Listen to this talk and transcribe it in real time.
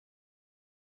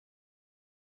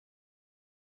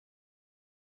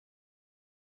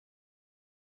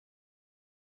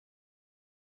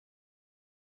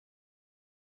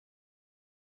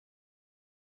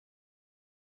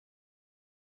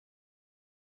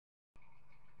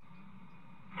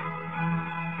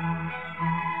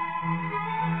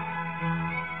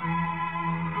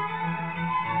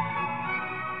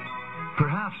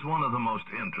Perhaps one of the most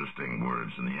interesting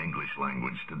words in the English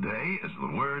language today is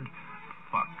the word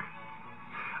fuck.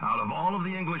 Out of all of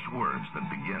the English words that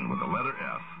begin with the letter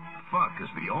F, fuck is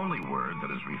the only word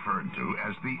that is referred to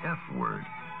as the F word.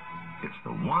 It's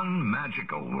the one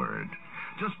magical word.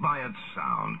 Just by its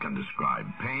sound can describe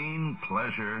pain,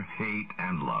 pleasure, hate,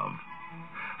 and love.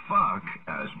 Fuck,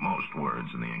 as most words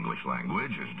in the English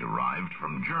language, is derived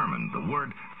from German, the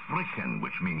word frichen,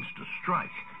 which means to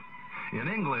strike. In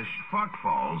English, fuck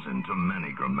falls into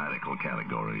many grammatical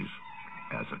categories.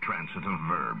 As a transitive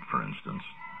verb, for instance,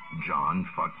 John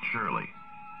fucked Shirley.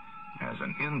 As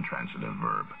an intransitive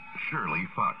verb, Shirley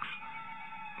fucks.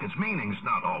 Its meaning's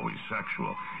not always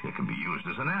sexual. It can be used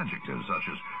as an adjective, such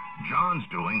as, John's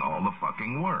doing all the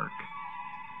fucking work.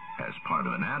 As part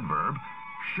of an adverb,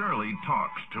 Shirley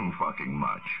talks too fucking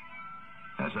much.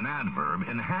 As an adverb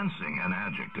enhancing an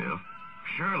adjective,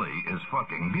 Shirley is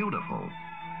fucking beautiful.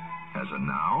 As a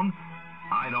noun,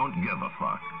 I don't give a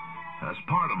fuck. As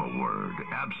part of a word,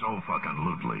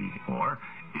 abso-fucking-lutely, or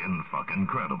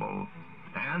in-fucking-credible.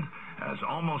 And, as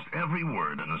almost every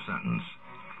word in a sentence,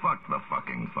 fuck the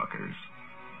fucking fuckers.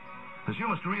 As you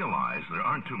must realize, there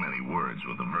aren't too many words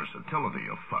with the versatility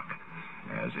of fuck,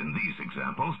 as in these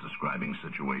examples describing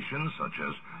situations such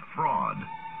as fraud,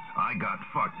 I got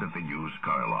fucked at the used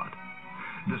car lot.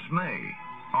 Dismay,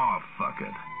 aw, fuck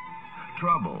it.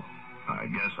 Trouble, I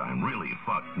guess I'm really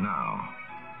fucked now.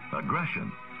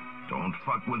 Aggression, don't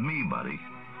fuck with me, buddy.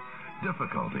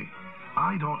 Difficulty,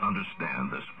 I don't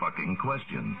understand this fucking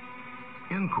question.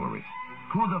 Inquiry,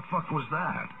 who the fuck was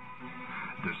that?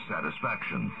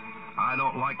 Dissatisfaction, I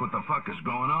don't like what the fuck is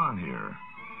going on here.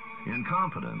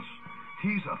 Incompetence,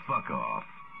 he's a fuck off.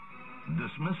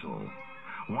 Dismissal,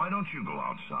 why don't you go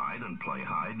outside and play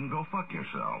hide and go fuck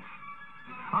yourself?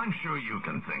 I'm sure you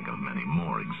can think of many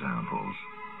more examples.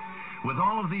 With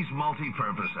all of these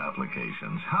multi-purpose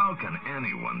applications, how can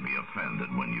anyone be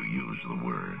offended when you use the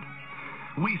word?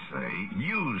 We say,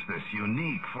 use this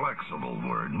unique, flexible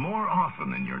word more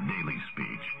often in your daily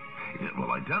speech. It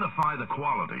will identify the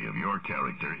quality of your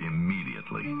character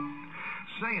immediately.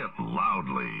 Say it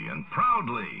loudly and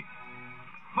proudly.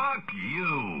 Fuck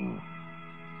you!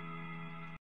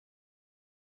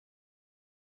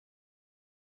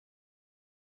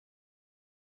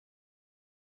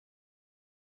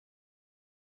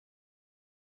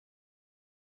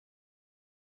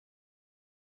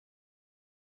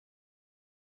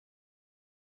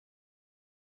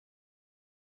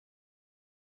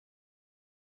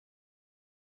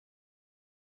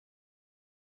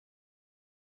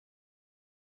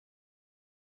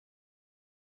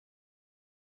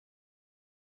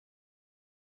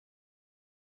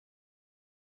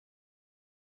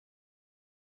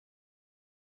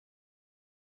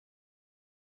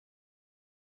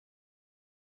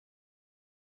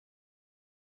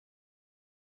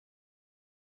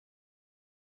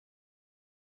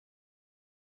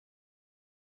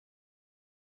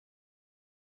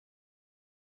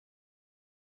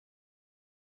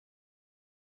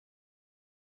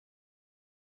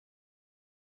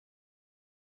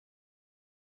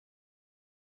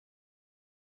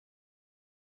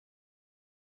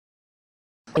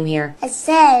 I'm here. I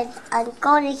said I'm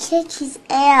going to kick his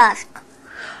ass.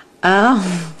 Oh.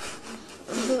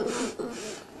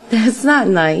 That's not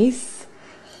nice.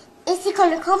 If he's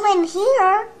going to come in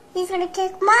here, he's going to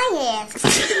kick my ass.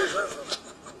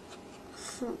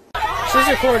 She's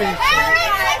recording. Excuse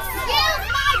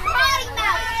my potty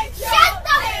mouth. Shut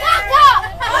the fuck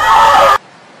up!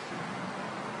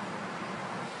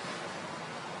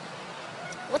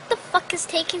 What the fuck is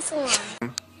taking so long?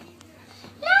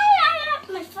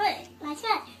 My foot.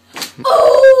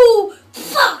 Oh,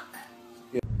 fuck!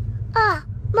 Ah,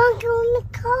 monkey on the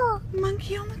car.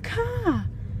 Monkey on the car.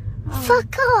 Oh.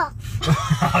 Fuck off.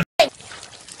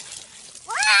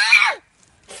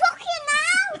 Fucking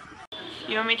out!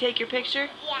 You want me to take your picture?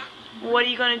 Yeah. What are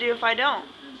you going to do if I don't?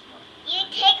 You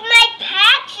take my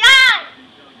picture!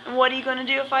 And what are you going to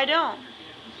do if I don't?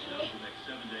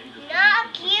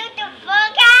 Knock you the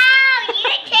fuck out!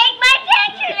 You take my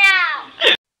picture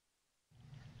now!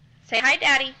 Say hi,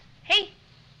 Daddy. Hey,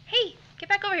 hey, get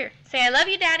back over here. Say I love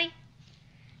you, Daddy.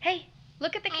 Hey,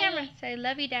 look at the camera. Say I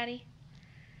love you, Daddy.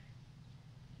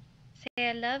 Say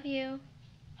I love you.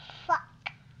 Fuck.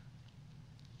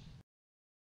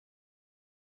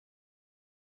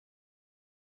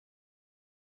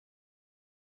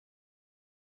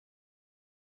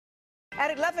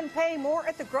 At 11, pay more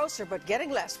at the grocer, but getting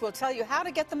less. We'll tell you how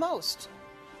to get the most.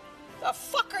 The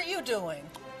fuck are you doing?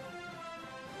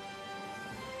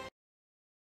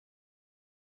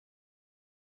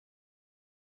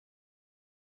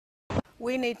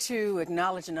 We need to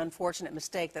acknowledge an unfortunate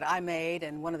mistake that I made,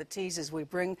 and one of the teases we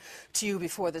bring to you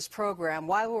before this program.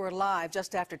 While we were live,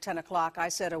 just after 10 o'clock, I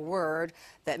said a word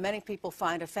that many people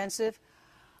find offensive.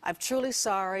 I'm truly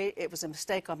sorry. It was a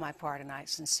mistake on my part, and I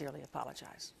sincerely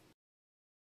apologize.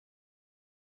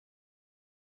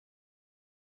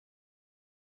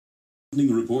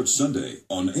 Evening Report Sunday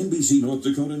on NBC North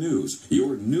Dakota News,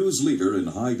 your news leader in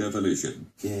high definition.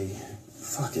 Yay.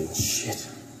 Fucking shit.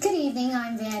 Good evening,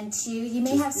 I'm Van Tu. You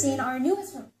may have seen our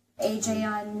newest AJ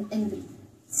on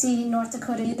NBC North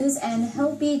Dakota News, and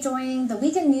he'll be joining the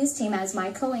weekend news team as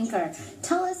my co-anchor.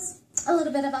 Tell us a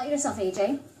little bit about yourself,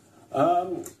 AJ.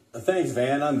 Thanks,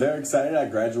 Van. I'm very excited. I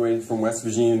graduated from West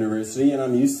Virginia University, and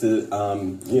I'm used to,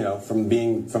 from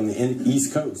being from the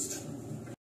East Coast.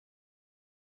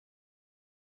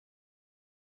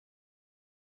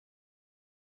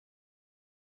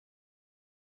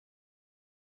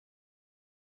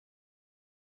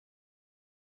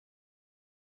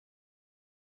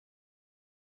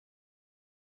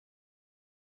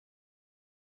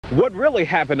 What really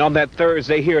happened on that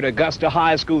Thursday here at Augusta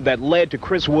High School that led to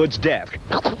Chris Wood's death?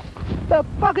 The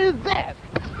fuck is that?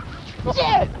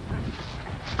 Shit!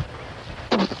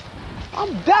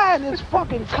 I'm dying in this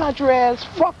fucking country-ass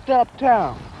fucked up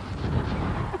town.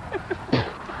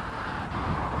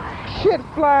 Shit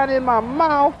flying in my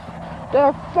mouth.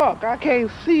 The fuck? I can't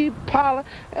see pollen.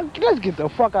 Let's get the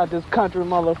fuck out of this country,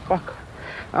 motherfucker.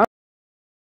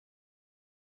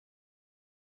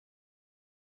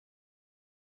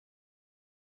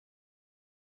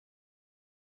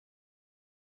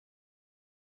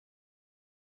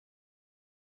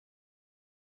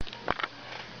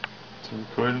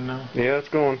 Recording now? Yeah, it's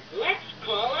going. Let's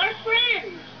call our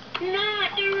friends.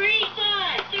 Not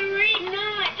Teresa. Teresa.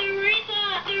 Not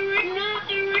Teresa. Not Teresa. Not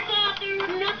Teresa.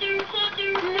 Not Teresa.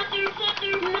 Not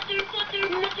Teresa. Not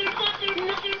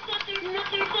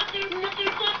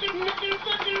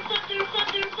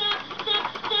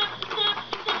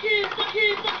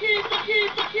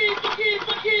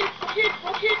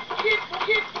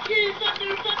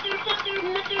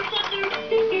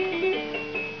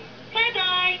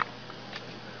Bye-bye.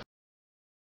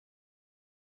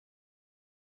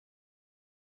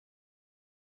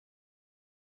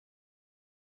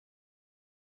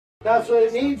 That's what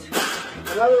it needs.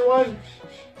 Another one.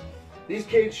 These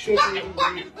kids should be in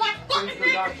production,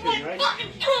 right?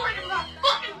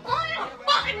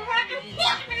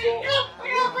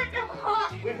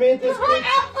 We've made this cage.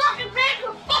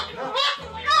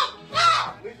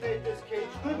 We've made this cage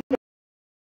good.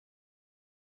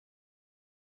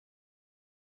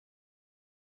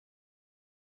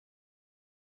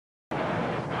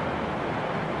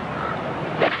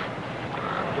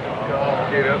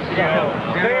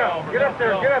 Get up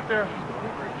there, get up there.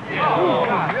 Oh,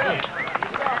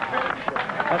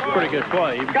 That's a pretty good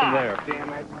play, even from there. Damn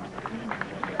it.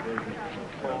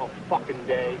 All fucking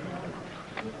day.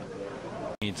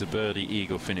 Needs a birdie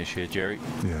eagle finish here, Jerry.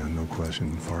 Yeah, no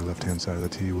question. Far left-hand side of the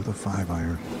tee with a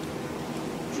 5-iron.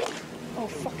 Oh,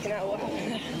 fucking hell.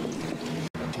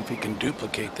 See if he can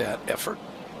duplicate that effort.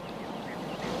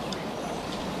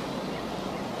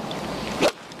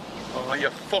 Oh, you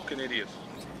fucking idiots.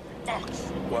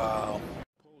 Wow.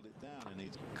 Pulled it down and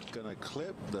he's going to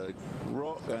clip the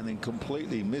rock and then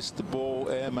completely miss the ball,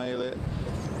 airmail it,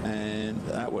 and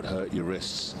that would hurt your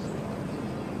wrists.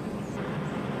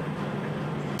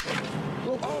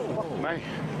 Oh, man.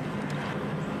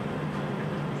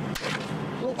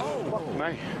 Oh,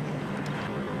 man.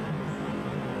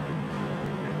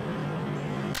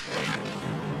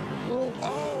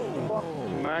 Oh,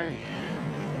 man.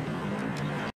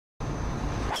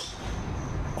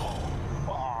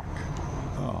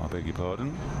 Oh, I beg your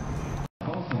pardon.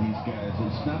 Both of these guys,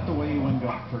 it's not the way you win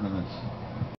golf tournaments.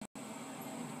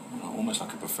 Almost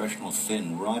like a professional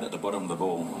thin right at the bottom of the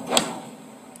ball.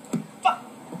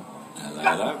 Hello,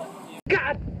 hello.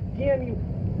 God damn you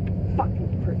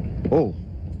fucking prick. Oh.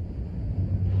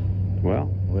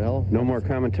 Well, no more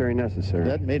commentary necessary.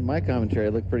 That made my commentary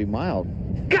look pretty mild.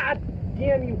 God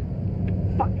damn you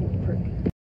fucking prick.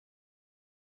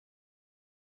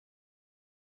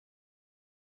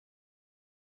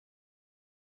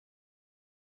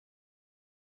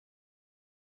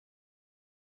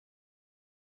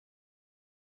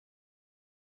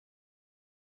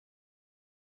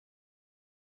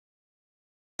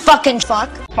 Fucking fuck.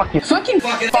 Fuck you. Fucking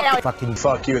fuck. Fucking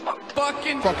fuck you.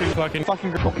 Fucking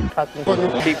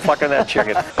keep fucking that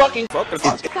chicken. Fucking Fucking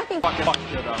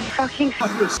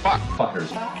fuckers. fuckers.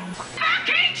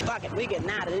 Fuck it, we getting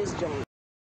out of this joint.